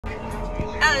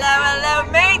Hello,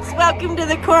 mates. Welcome to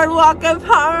the corn walk of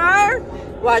horror.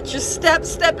 Watch your step.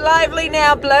 Step lively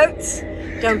now, blokes.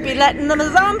 Don't be letting the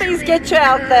zombies get you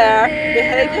out there.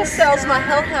 Behave yourselves. My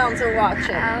hellhounds are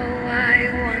watching. How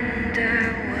I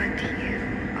wonder what you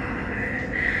are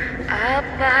up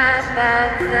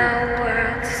above the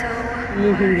world so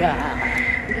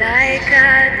high, like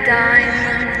a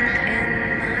diamond in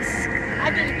the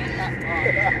sky.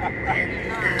 When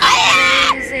the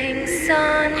blazing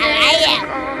sun is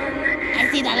gone, I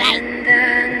see the light.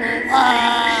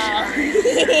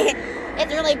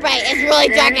 It's really bright. It's really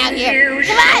dark out here.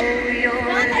 Come on! Come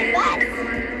on, my butt!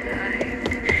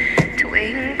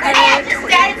 Twinkle, I have to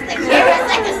stand in the camera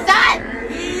like the sun!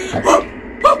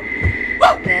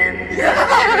 Then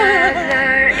together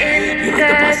in the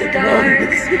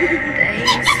dark,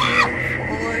 thanks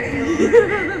for your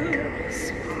little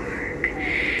spark.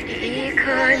 He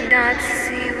could not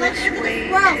see which way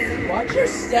to Watch your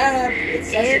step.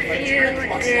 if you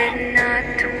did not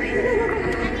twinkle.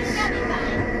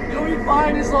 You'll be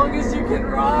fine as long as you can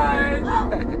ride.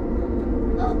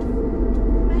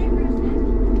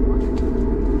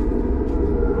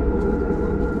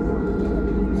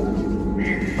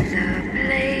 When the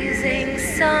blazing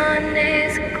sun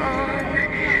is gone,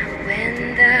 when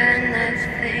the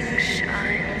nothing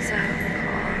shines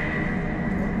upon,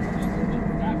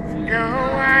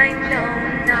 though I know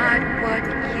not what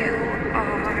you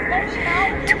are,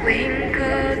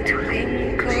 twinkle,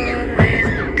 twinkle,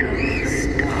 little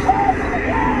star.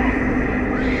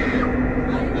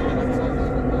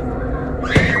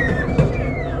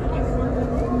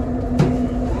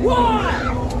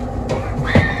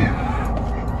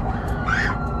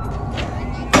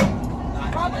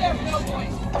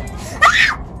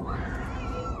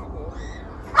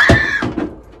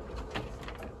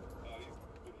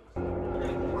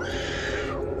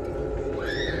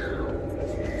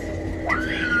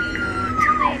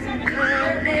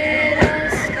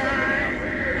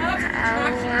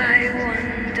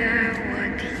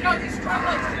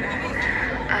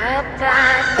 Up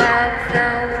above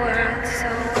the world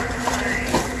so high,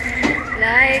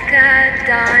 like a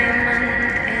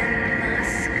diamond in the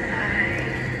sky.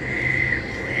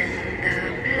 When the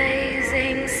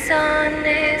blazing sun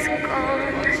is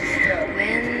gone,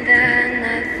 when the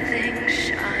nothing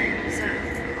shines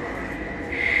upon,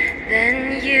 then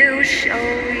you show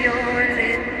your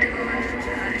little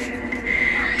light.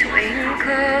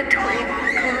 Twinkle, twinkle.